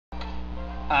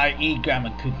I eat grandma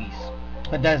cookies.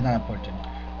 But that's not important.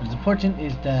 What's important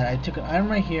is that I took an item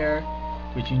right here,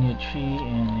 which you need a tree,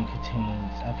 and it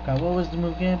contains, I forgot what was the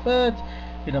move again, but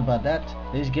you know about that.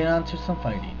 Let's get on to some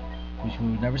fighting, which we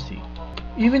would never see.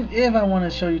 Even if I want to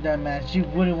show you that match, you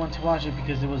wouldn't want to watch it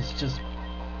because it was just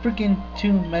freaking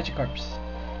two Magikarps.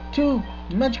 Two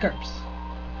Magikarps!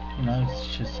 You know,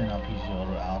 it's just send out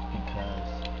Pidgeotto out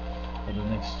because of the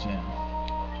next gym.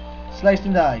 Slice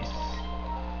and dice.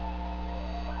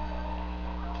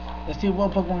 Let's see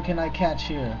what Pokemon can I catch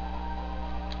here.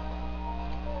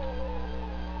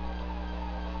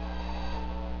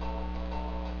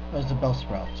 Where's the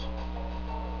Bellsprout?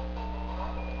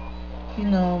 You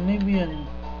know, maybe a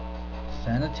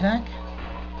Sand Attack?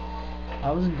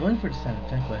 I wasn't going for the Sand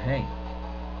Attack, but hey.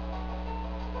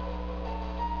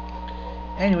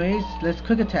 Anyways, let's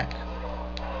quick attack.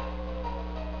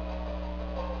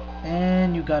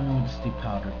 And you got me with the Sleep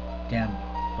Powder. Damn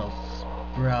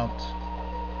Bellsprout.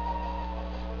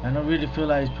 I don't really feel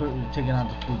like taking out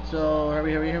the food, so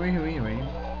hurry.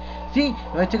 See,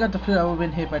 if I took out the food, I would have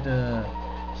been hit by the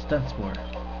Stun Spore.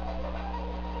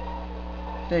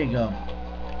 There you go.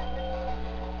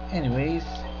 Anyways,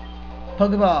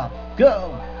 Pokeball,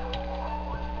 go!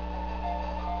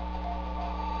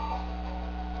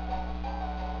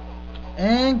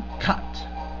 And cut.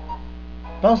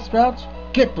 Bellsprout,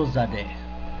 get those out there.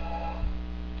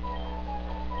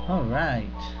 Alright.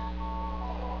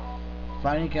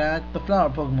 Finally got the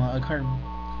flower Pokemon, a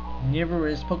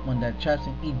carnivorous Pokemon that traps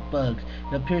and eats bugs.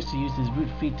 It appears to use its root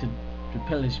feet to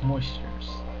replenish moistures.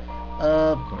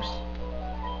 Of course.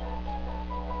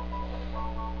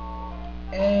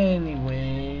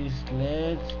 Anyways,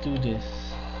 let's do this.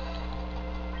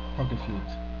 Pocket Flute.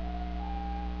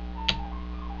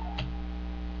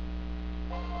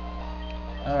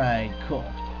 Alright, cool.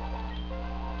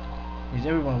 Is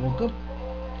everyone woke up?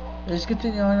 Let's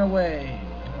continue on our way.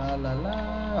 La la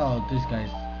la. Oh, this guy's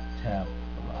tab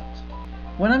a lot.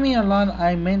 When I mean a lot,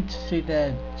 I meant to say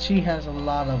that she has a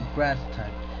lot of grass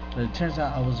type, but it turns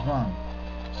out I was wrong.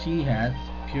 She has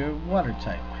pure water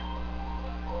type.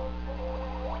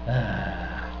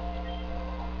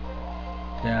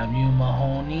 Damn you,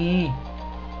 Mahoney.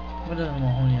 What does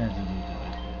Mahoney have to do with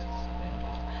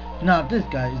this? Now this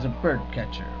guy is a bird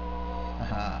catcher.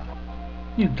 Haha.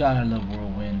 You gotta love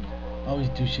Whirlwind. Always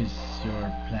douches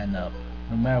your plan up,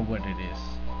 no matter what it is.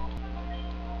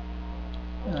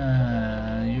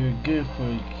 You're good for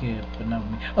a kid, but not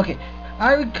me. Okay,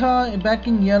 I recall back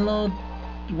in Yellow,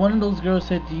 one of those girls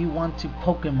said, "Do you want to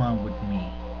Pokemon with me?"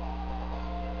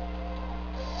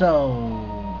 So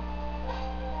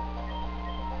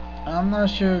I'm not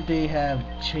sure if they have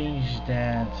changed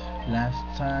that last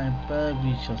time, but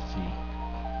we shall see.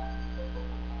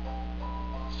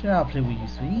 Sure, I'll play with you,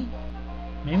 sweetie.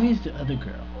 Maybe it's the other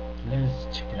girl. Let's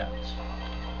check it out.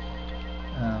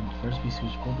 First we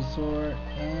switch Bulbasaur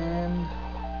and...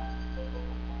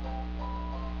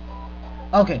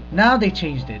 Okay, now they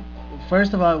changed it.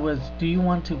 First of all it was, do you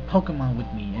want to Pokemon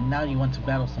with me? And now you want to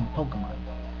battle some Pokemon.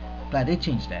 Glad they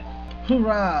changed that.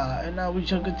 Hoorah! And now we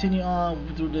shall continue on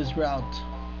through this route.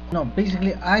 No,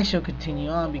 basically I shall continue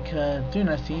on because they're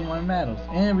not seeing my battles.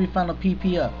 And we found a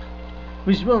PP up,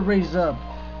 which will raise up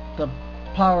the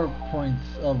power points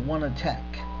of one attack.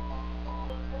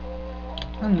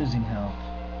 I'm losing health,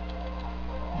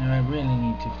 and I really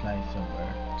need to fly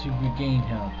somewhere to regain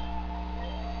health.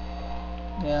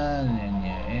 Yeah,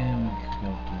 and we can go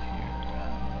through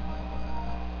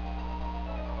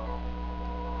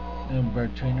here.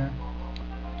 Bird trainer.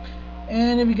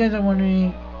 And if you guys are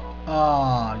wondering,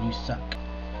 you suck.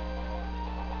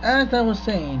 As I was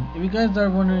saying, if you guys are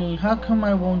wondering how come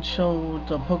I won't show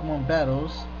the Pokemon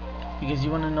battles, because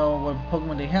you want to know what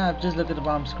Pokemon they have, just look at the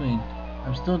bottom screen.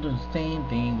 I'm still doing the same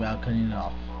thing without cutting it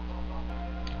off.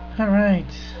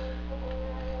 Alright.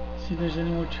 See if there's any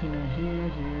more trainer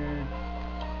here.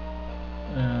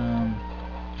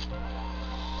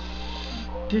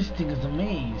 This thing is a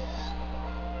maze.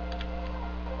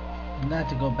 Not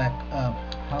to go back up.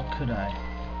 How could I?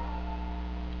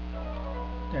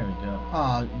 There we go.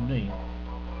 Oh, wait.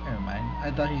 Never mind.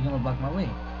 I thought he's gonna block my way.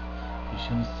 You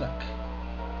shouldn't suck.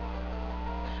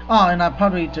 Oh, and I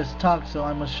probably just talked, so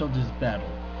I must show this battle.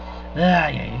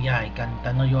 Ay,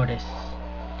 canta no llores.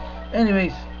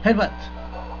 Anyways, headbutt.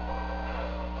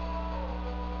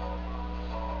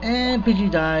 And Pidgey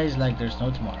dies like there's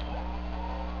no tomorrow.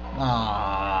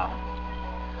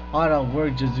 All that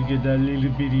work just to get that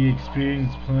little bitty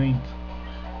experience point.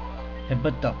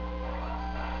 Headbutt up.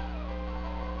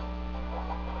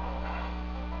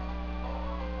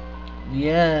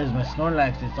 Yes, my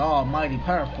Snorlax is almighty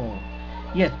powerful.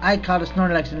 Yes, I caught a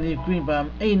Snorlax in Leafgreen, but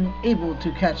I'm unable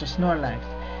to catch a Snorlax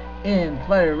in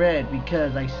Firered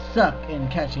because I suck in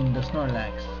catching the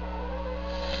Snorlax.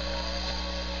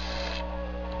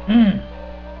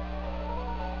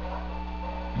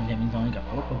 That means I only got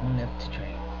 4 Pokemon left to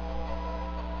trade.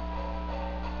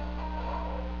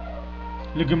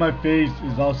 Look at my face,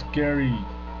 it's all scary.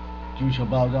 You shall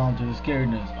bow down to the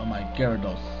scariness of my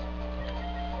Gyarados.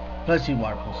 Plus he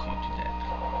water pulls you to death.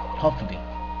 Hopefully.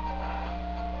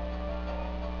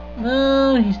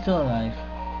 No, he's still alive.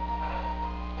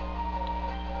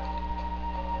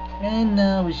 And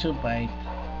now we shall bite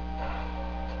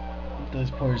this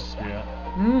poor spirit.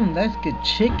 That's good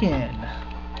chicken.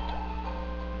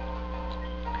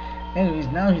 Anyways,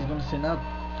 now he's gonna send out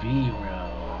Firo.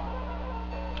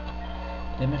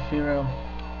 Damn it, Firo.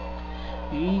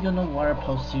 We're gonna water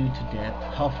pulse you to death.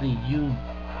 Hopefully you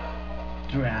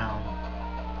drown.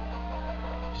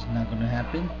 It's not gonna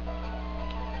happen.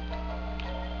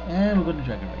 And we're gonna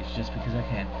Dragon Rage just because I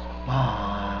can.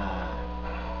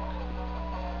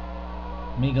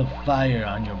 Mega fire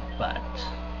on your butt.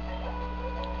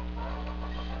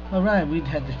 Alright, we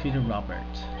had defeated Robert.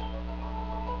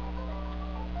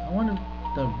 I wonder if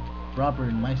the Robert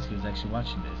in my school is actually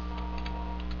watching this.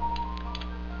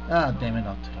 Ah, damn it,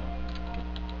 not to.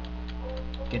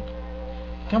 Get.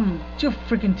 Come, you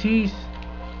freaking tease.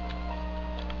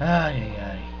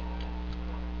 Ay.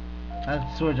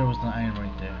 I swear there was no iron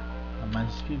right there. I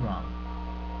must be wrong.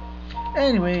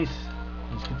 Anyways,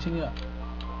 let's continue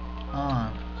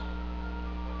on.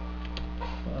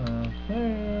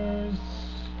 First,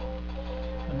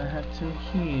 I'm gonna have to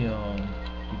heal.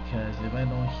 Because if I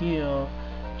don't heal,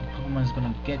 the Pokemon is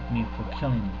gonna get me for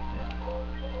killing them.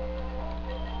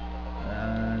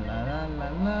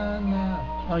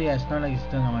 Oh yeah, Snorlax is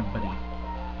still not my buddy.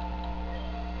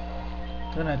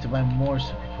 Gonna have to buy more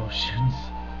super potions.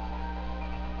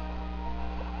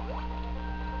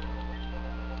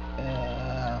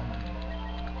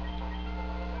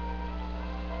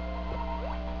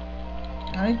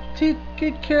 I take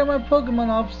good care of my Pokemon,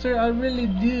 officer. I really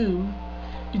do.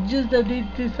 It's just that they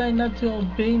decide not to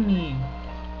obey me.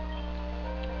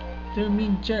 They're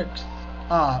mean jerks.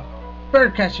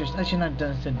 Bird catchers. I should not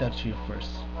have sent that to you first.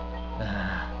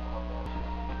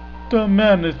 The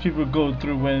madness people go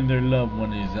through when their loved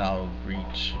one is out of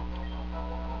reach.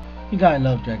 You gotta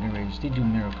love Dragon Rage. They do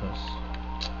miracles.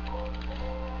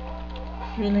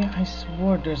 Really, I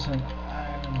swore there's an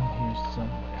item here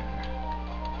somewhere.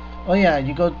 Oh yeah,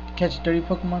 you go catch 30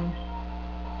 Pokemon.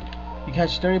 You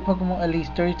catch 30 Pokemon, at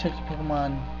least 30 types of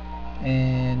Pokemon,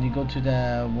 and you go to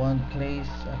that one place.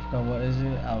 I forgot what is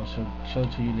it. I'll show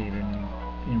it to you later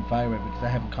in Firered because I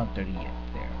haven't caught 30 yet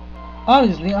there.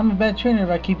 Obviously, I'm a bad trainer if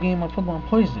I keep getting my Pokemon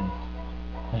poison.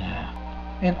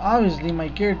 And obviously, my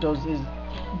Gyarados is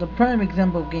the prime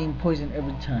example of getting poisoned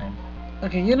every time.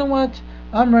 Okay, you know what?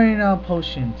 I'm running out of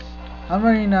potions. I'm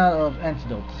running out of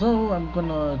antidotes, so I'm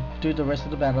gonna do the rest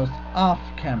of the battles off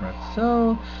camera.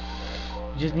 So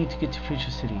just need to get to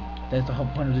Fushia City. That's the whole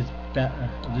point of this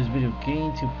video.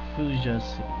 Getting to Fushia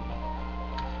City.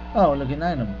 Oh, look, an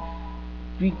item.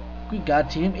 We got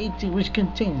Team 18, which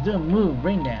contains the move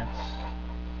Rain Dance.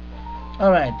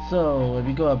 Alright, so if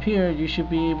you go up here, you should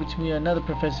be able to meet another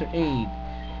Professor Aid.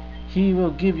 He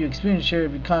will give you experience share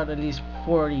if you caught at least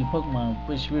 40 Pokemon,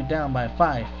 which we're down by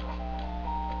 5.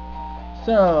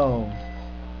 So,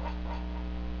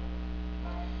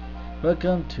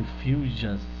 welcome to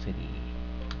Fushia City.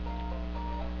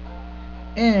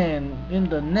 And in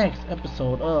the next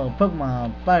episode of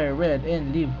Pokemon Firered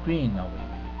and Leafgreen. Oh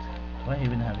wait. Do I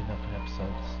even have enough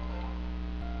episodes?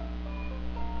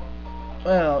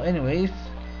 Well, anyways,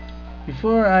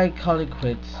 before I call it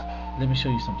quits, let me show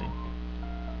you something.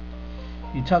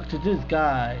 You talk to this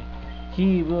guy,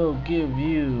 he will give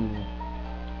you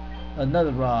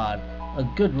another rod. A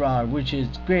good rod, which is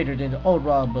greater than the old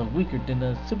rod but weaker than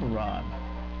the super rod.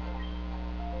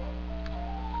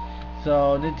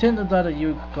 So Nintendo thought that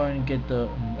you're going to get the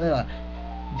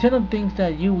Nintendo thinks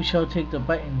that you shall take the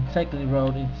bite and cycling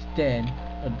road instead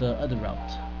of the other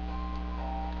route.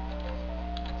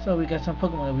 So we got some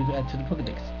Pokemon that we can add to the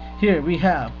Pokedex. Here we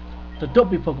have the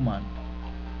Dopey Pokemon,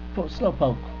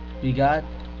 Slowpoke. We got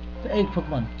the egg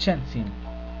Pokemon, Chansey.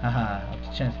 Haha,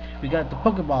 chance. We got the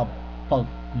Pokeball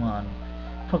Pokemon,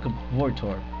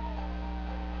 Pokevortor.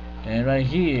 And right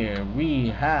here we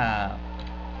have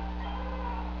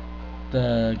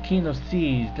the King of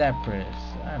Seas, Lapras.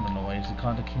 I don't know why it's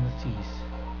called the King of Seas.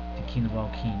 The King of all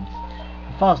kings.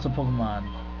 The Fossil Pokemon,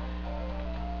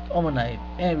 Omanite.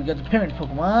 And we got the parent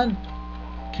Pokemon,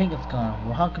 Kangaskhan.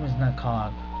 Well, how come it's not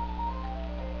called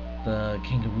the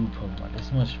Kangaroo Pokemon?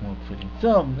 It's much more fitting.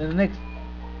 So in the next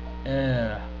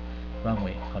Wrong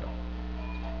way. Hold on.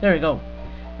 There we go.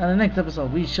 On the next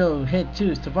episode, we shall head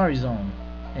to Safari Zone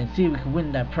and see if we can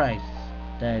win that prize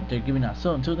that they're giving us.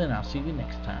 So until then, I'll see you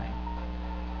next time.